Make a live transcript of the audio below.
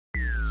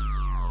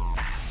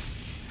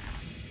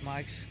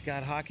Mike's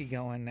got hockey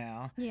going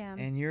now. Yeah.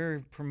 And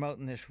you're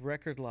promoting this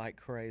record like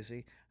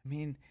crazy. I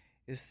mean,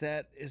 is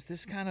this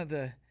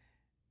the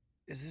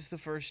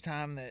first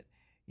time that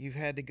you've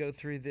had to go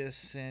through this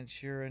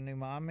since you're a new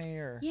mommy,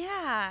 or?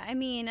 Yeah, I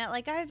mean,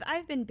 like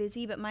I've been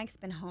busy, but Mike's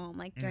been home,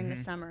 like during the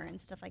summer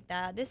and stuff like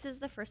that. This is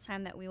the first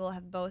time that we will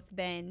have both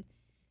been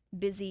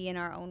busy in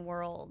our own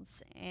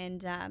worlds,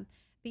 and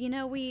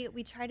but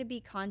we try to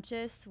be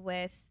conscious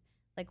with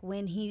like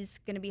when he's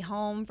gonna be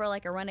home for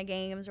like a run of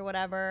games or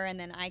whatever, and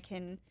then I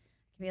can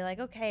be like,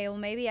 okay, well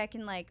maybe I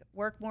can like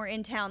work more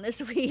in town this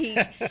week,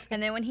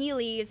 and then when he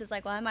leaves, it's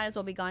like, well I might as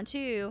well be gone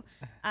too.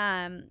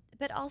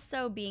 But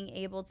also being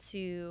able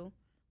to,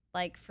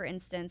 like, for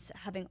instance,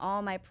 having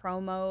all my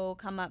promo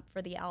come up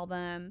for the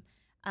album.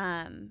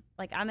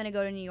 Like, I'm going to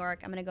go to New York.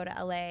 I'm going to go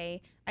to LA.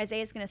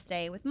 Isaiah's going to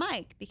stay with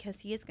Mike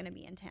because he is going to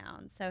be in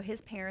town. So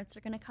his parents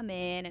are going to come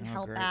in and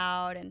help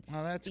out and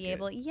that's be good.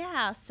 able.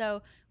 Yeah.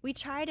 So we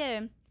try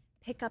to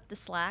pick up the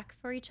slack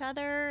for each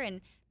other and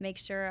make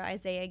sure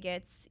Isaiah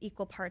gets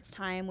equal parts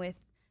time with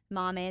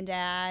mom and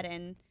dad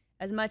and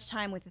as much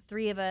time with the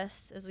three of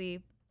us as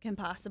we can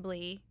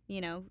possibly,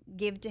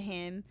 give to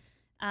him.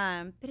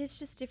 But it's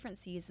just different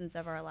seasons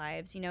of our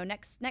lives.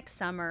 Next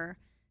summer,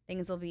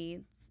 things will be,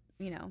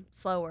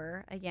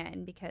 slower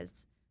again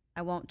because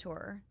I won't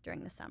tour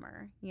during the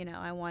summer.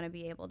 I want to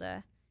be able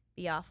to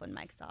be off when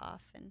Mike's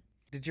off. And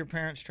did your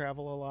parents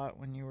travel a lot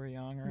when you were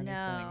young or anything?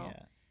 No.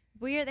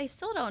 Yeah. They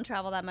still don't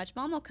travel that much.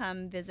 Mom will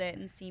come visit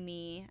and see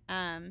me.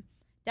 Dad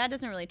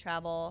doesn't really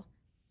travel,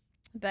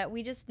 but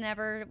we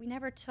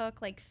never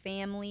took like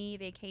family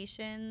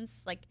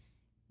vacations, like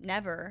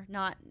never,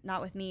 not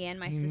with me and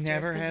my sisters. You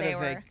never had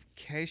a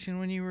vacation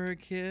when you were a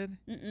kid?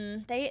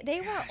 Mm-mm. They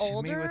were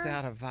older. Me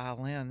without a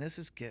violin, this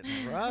is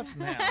getting rough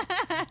now.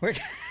 It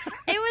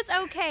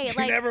was okay.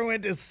 You never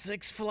went to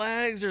Six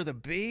Flags or the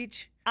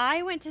beach?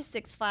 I went to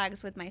Six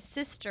Flags with my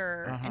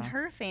sister and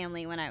her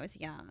family when I was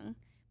young.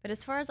 But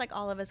as far as like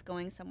all of us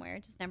going somewhere,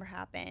 it just never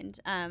happened.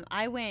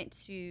 I went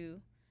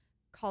to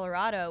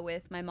Colorado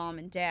with my mom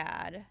and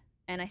dad,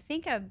 and I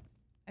think a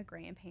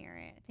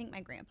grandparent. I think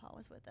my grandpa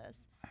was with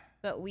us.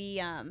 But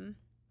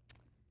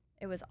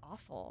it was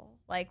awful.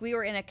 Like, we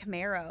were in a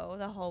Camaro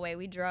the whole way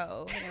we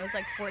drove, and it was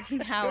like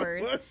 14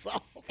 hours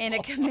in a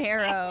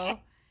Camaro.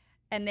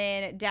 And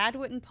then Dad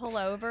wouldn't pull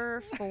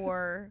over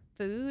for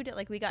food.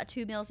 Like, we got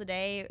 2 meals a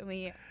day, and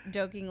we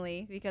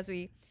jokingly, because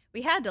we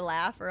had to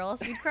laugh or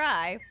else we'd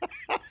cry.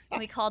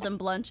 We called him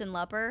Blunch and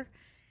Lupper.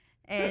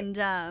 And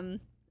so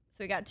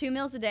we got 2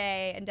 meals a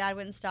day, and Dad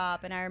wouldn't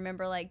stop. And I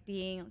remember like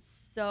being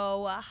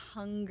so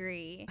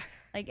hungry,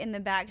 like in the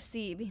back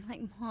seat, being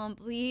like, Mom,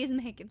 please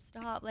make him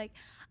stop. Like,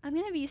 I'm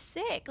gonna be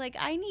sick. Like,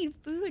 I need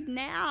food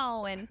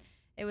now. And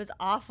it was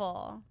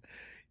awful.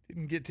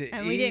 Didn't get to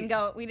and eat. We didn't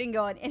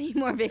go on any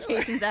more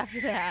vacations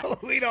after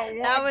that. We don't want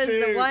to. That was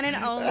the one and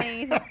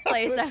only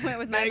place I went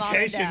with my mom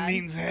and dad. Vacation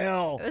means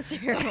hell. It was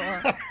terrible.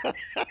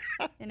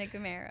 In a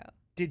Camaro.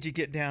 Did you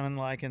get down in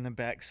the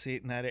back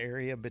seat in that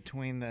area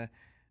between the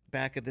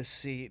back of the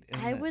seat?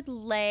 I would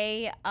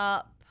lay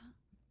up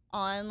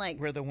on like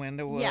where the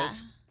window was. Yeah,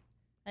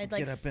 I'd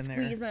like get up in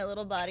squeeze my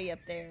little body up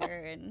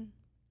there and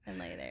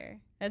lay there.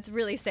 That's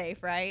really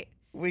safe, right?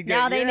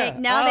 Now they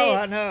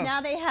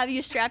have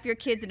you strap your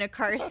kids in a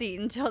car seat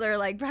until they're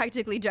like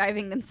practically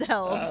driving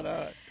themselves.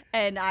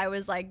 And I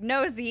was like,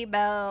 no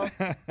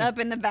seatbelt, up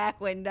in the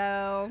back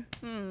window.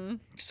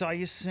 Saw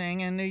you sing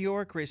in New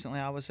York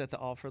recently. I was at the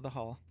All for the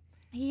Hall.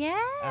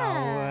 Yeah,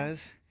 I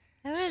was.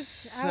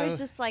 I was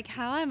just like,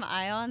 how am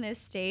I on this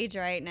stage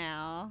right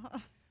now?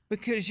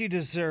 Because you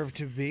deserve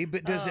to be,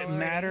 but does it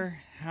matter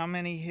how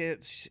many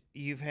hits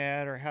you've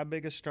had or how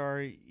big a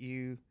star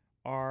you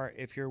are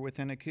if you're with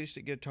an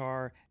acoustic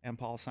guitar and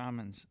Paul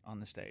Simon's on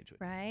the stage with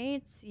you?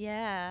 Right?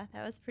 Yeah,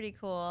 that was pretty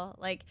cool.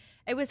 Like,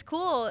 it was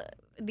cool,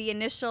 the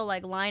initial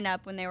like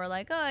lineup when they were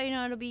like, oh,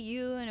 it'll be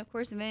you and of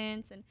course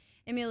Vince and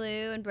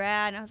Emmylou and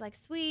Brad, and I was like,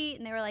 sweet.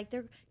 And they were like,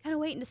 they're kind of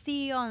waiting to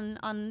see on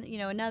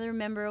another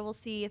member. We'll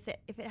see if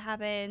it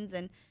happens.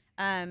 And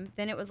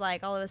then it was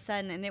like all of a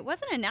sudden, and it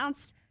wasn't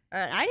announced.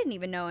 I didn't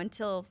even know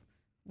until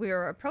we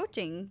were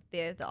approaching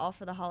the All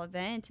for the Hall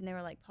event, and they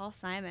were like, Paul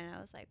Simon. And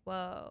I was like,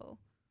 whoa,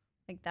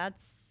 like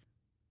that's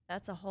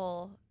a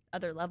whole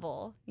other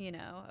level,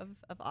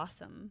 of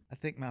awesome. I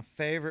think my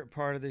favorite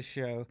part of this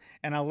show,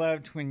 and I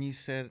loved when you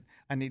said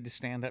I need to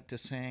stand up to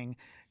sing.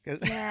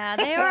 Yeah,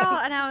 they were all,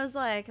 and I was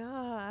like,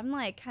 oh, I'm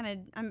like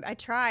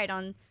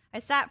I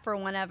sat for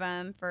one of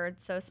them for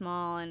It's So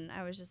Small, and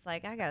I was just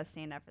like, I gotta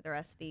stand up for the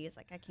rest of these.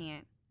 Like, I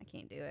can't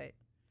do it.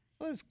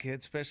 Well, it's good,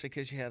 especially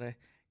because you had a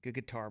good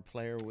guitar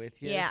player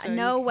with you. Yeah, so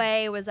no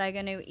way was I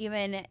going to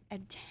even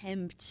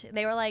attempt.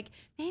 They were like,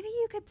 maybe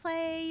you could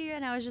play.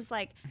 And I was just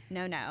like,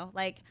 no.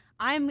 Like,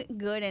 I'm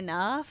good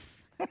enough.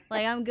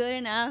 Like, I'm good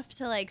enough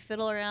to, like,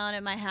 fiddle around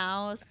at my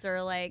house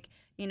or, like,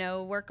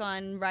 work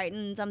on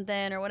writing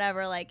something or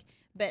whatever. Like,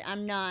 but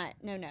I'm not.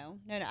 No.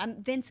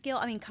 I'm Vince Gill.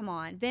 I mean, come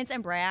on. Vince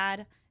and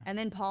Brad and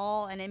then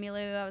Paul and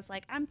Emmylou. I was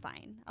like, I'm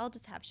fine. I'll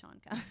just have Sean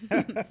come.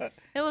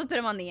 We'll put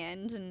him on the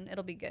end and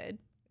it'll be good.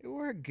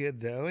 We're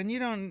good though, and you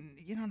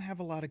don't have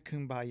a lot of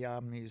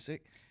kumbaya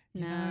music.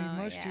 You know,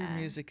 most of your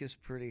music is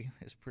pretty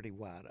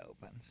wide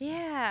open. So.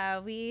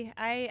 Yeah,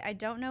 I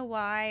don't know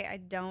why I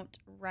don't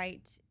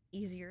write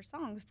easier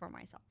songs for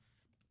myself.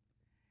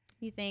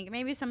 You think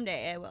maybe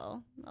someday I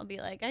will. I'll be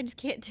like, I just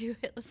can't do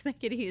it. Let's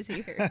make it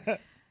easier.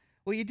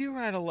 Well, you do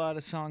write a lot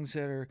of songs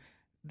that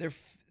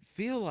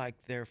feel like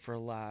they're for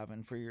live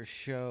and for your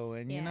show,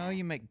 and you know,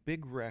 you make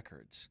big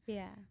records.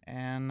 Yeah.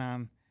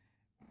 And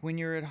when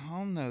you're at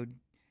home though,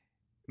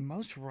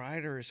 most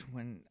writers,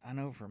 when I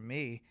know for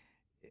me,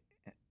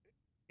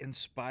 in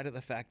spite of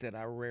the fact that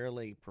I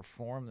rarely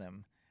perform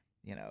them,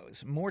 you know,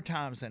 it's more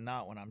times than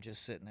not when I'm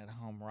just sitting at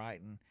home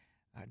writing,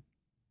 I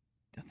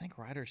think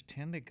writers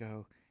tend to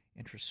go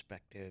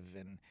introspective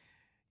and,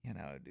 you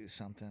know, do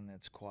something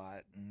that's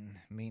quiet and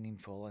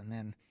meaningful. And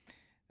then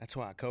that's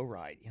why I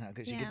co-write, you know,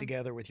 because you get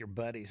together with your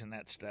buddies and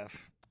that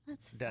stuff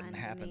doesn't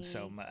happen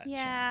so much.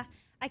 Yeah,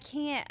 I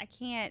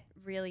can't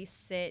really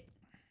sit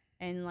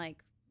and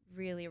like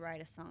really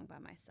write a song by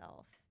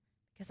myself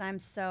because I'm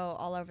so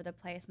all over the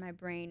place. My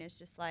brain is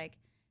just like,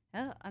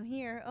 oh, I'm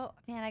here. Oh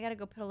man, I gotta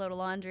go put a load of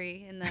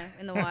laundry in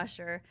the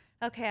washer.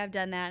 Okay, I've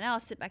done that. Now I'll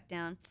sit back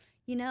down.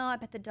 You know, I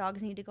bet the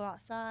dogs need to go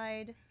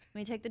outside. Let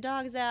me take the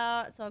dogs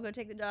out. So I'll go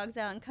take the dogs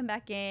out and come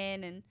back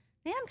in. And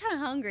man, I'm kind of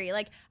hungry.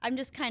 Like I'm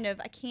just kind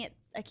of I can't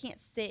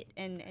sit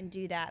and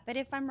do that. But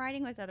if I'm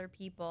writing with other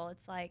people,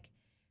 it's like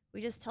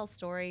we just tell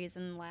stories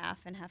and laugh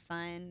and have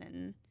fun,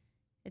 and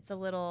it's a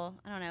little,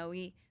 I don't know,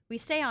 we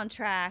stay on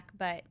track,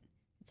 but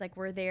it's like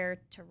we're there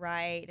to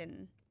write,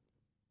 and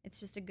it's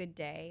just a good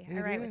day. I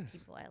write with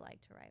people I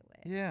like to write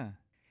with. Yeah.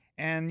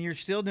 And you're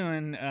still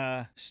doing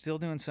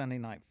Sunday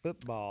Night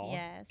Football.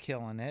 Yes.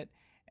 Killing it.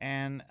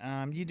 And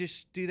you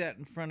just do that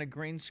in front of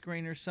green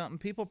screen or something.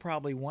 People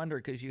probably wonder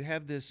because you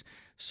have this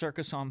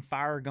Circus on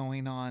Fire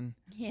going on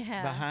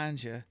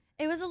behind you.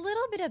 It was a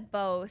little bit of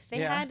both.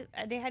 They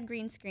had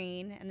green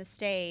screen and the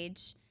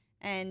stage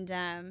and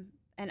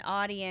an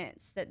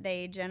audience that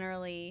they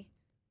generally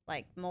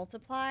like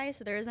multiply.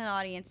 So there is an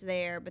audience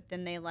there, but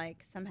then they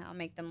like somehow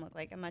make them look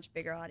like a much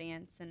bigger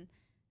audience.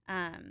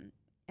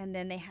 And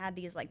then they had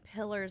these like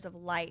pillars of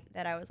light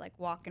that I was like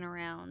walking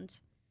around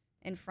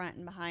in front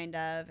and behind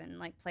of, and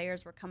like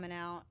players were coming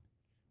out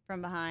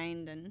from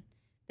behind, and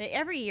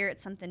every year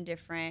it's something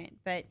different.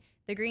 But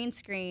the green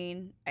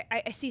screen,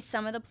 I see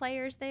some of the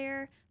players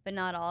there, but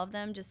not all of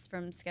them, just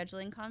from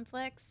scheduling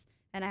conflicts.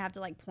 And I have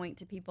to like point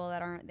to people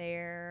that aren't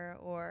there,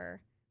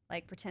 or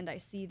like pretend I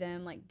see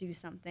them, like do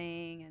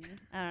something. And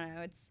I don't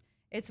know,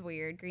 it's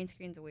weird. Green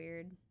screen's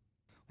weird.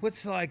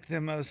 What's like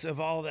the most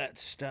of all that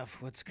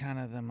stuff? What's kind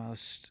of the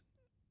most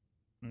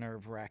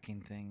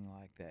nerve-wracking thing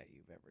like that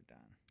you've ever done?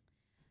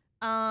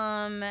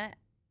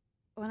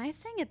 When I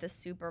sang at the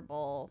Super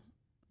Bowl,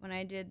 when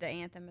I did the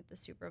anthem at the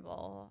Super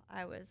Bowl,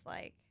 I was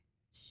like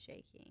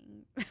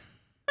shaking.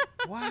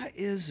 Why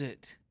is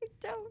it? I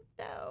don't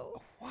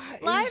know. Why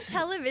Live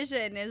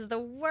television is the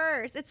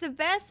worst. It's the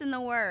best and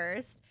the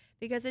worst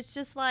because it's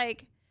just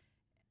like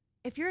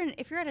if you're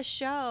at a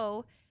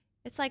show,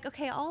 it's like,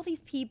 okay, all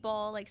these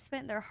people like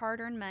spent their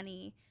hard-earned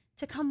money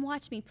to come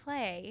watch me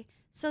play.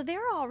 So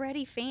they're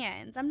already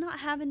fans. I'm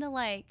not having to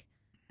like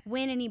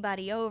win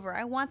anybody over.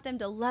 I want them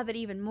to love it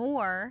even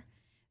more.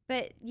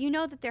 But you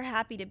know that they're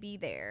happy to be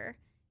there.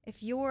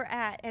 If you're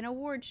at an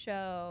award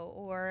show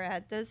or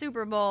at the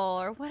Super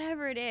Bowl or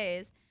whatever it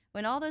is,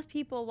 when all those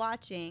people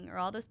watching or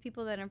all those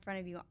people that are in front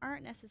of you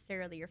aren't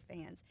necessarily your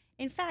fans.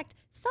 In fact,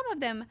 some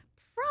of them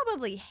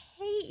probably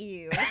hate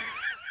you.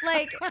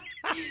 Like,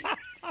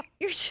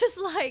 you're just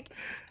like,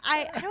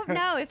 I don't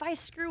know, if I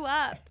screw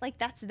up, like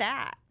that's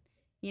that.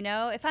 You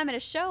know, if I'm at a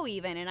show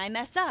even and I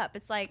mess up,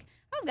 it's like,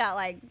 I've got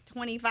like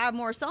 25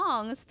 more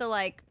songs to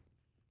like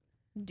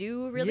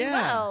do really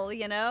well,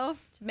 you know,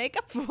 to make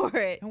up for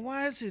it. And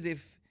why is it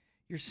if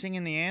you're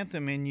singing the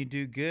anthem and you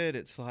do good,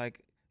 it's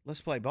like,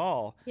 let's play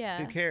ball. Yeah.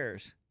 Who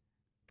cares?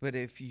 But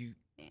if you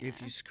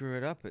screw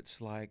it up,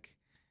 it's like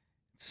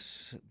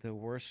it's the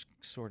worst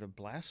sort of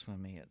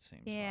blasphemy, it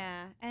seems.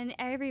 Yeah. And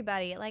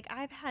everybody, like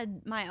I've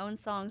had my own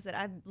songs that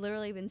I've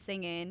literally been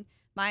singing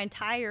my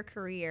entire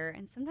career,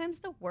 and sometimes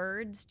the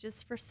words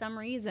just for some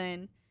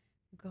reason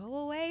go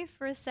away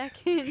for a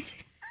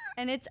second.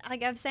 And it's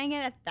like I've sang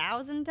it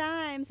 1,000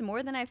 times,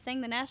 more than I've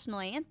sang the national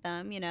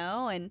anthem, you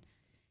know? And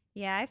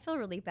yeah, I feel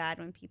really bad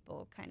when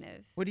people kind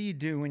of... What do you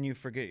do when you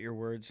forget your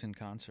words in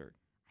concert?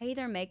 I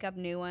either make up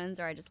new ones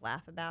or I just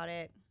laugh about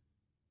it.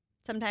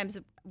 Sometimes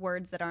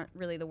words that aren't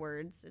really the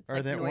words. It's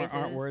like noises.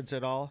 Aren't words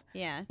at all?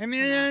 Yeah.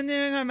 Yeah,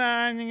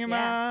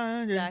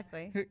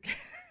 exactly.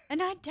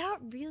 And I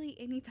doubt really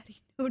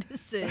anybody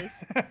notices.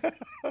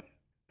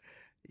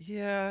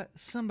 Yeah,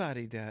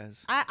 somebody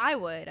does. I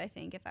would, I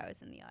think, if I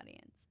was in the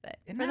audience. But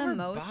it for never the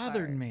most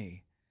bothered part,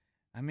 me.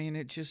 I mean,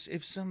 it just,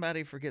 if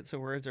somebody forgets the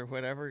words or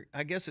whatever,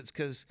 I guess it's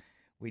because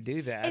we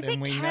do that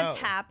and we know. If it kept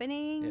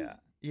happening,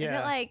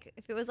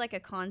 if it was like a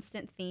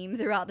constant theme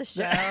throughout the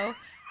show,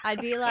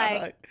 I'd be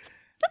like,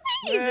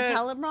 somebody needs a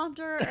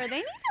teleprompter or they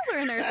need to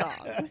learn their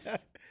songs.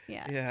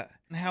 Yeah. Yeah.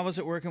 And how was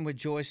it working with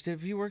Joyce?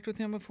 Have you worked with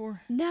him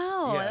before?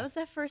 No, Yeah. that was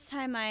the first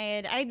time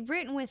I'd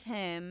written with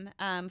him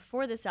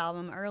for this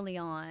album early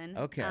on.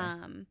 Okay.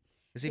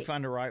 Is he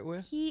fun to write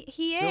with? He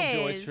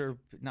Bill is. Joyce,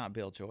 not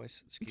Bill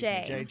Joyce, excuse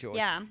Jay. me, Jay Joyce.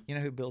 Yeah. You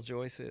know who Bill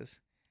Joyce is?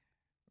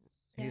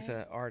 He's an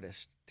Yes.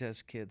 artist,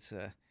 does kids,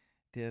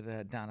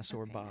 did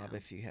Dinosaur Okay, Bob, no.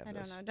 if you have I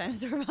those. don't know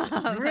Dinosaur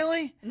Bob.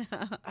 Really? No.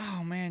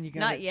 Oh man, you got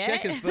Not to yet.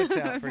 check his books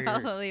out for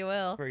Probably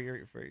will.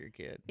 your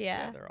kid.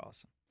 Yeah. They're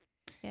awesome.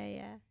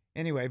 Yeah.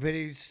 Anyway, but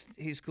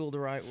he's cool to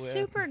write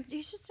with.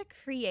 He's just a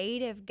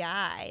creative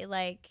guy.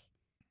 Like,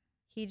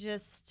 he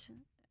just,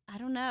 I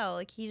don't know,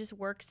 like, he just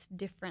works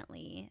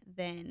differently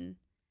than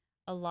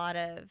a lot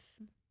of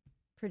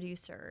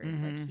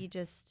producers. Like,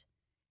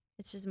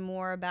 it's just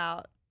more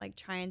about, like,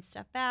 trying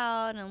stuff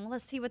out and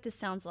let's see what this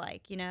sounds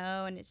like,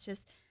 and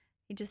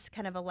he just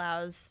kind of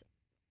allows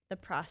the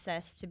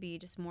process to be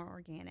just more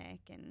organic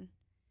and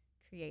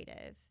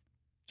creative.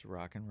 It's a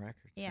rockin'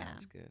 record. Yeah.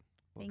 Sounds good.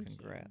 Well, Thank you.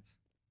 congrats.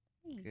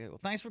 Thanks. Good. Well,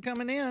 thanks for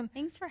coming in.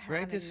 Thanks for having me.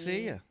 Great to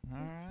see you. All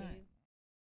You right. too.